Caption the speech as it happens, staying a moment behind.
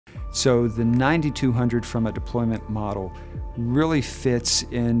So the 9200 from a deployment model really fits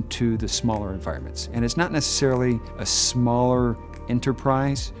into the smaller environments. And it's not necessarily a smaller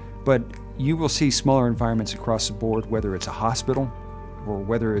enterprise, but you will see smaller environments across the board, whether it's a hospital, or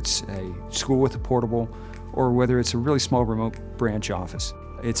whether it's a school with a portable, or whether it's a really small remote branch office.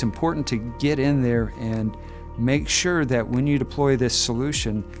 It's important to get in there and make sure that when you deploy this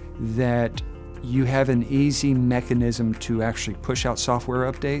solution that you have an easy mechanism to actually push out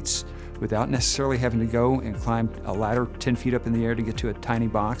software updates without necessarily having to go and climb a ladder 10 feet up in the air to get to a tiny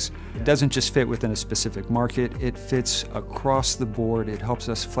box. It doesn't just fit within a specific market, it fits across the board. It helps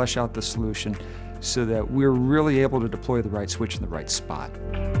us flesh out the solution so that we're really able to deploy the right switch in the right spot.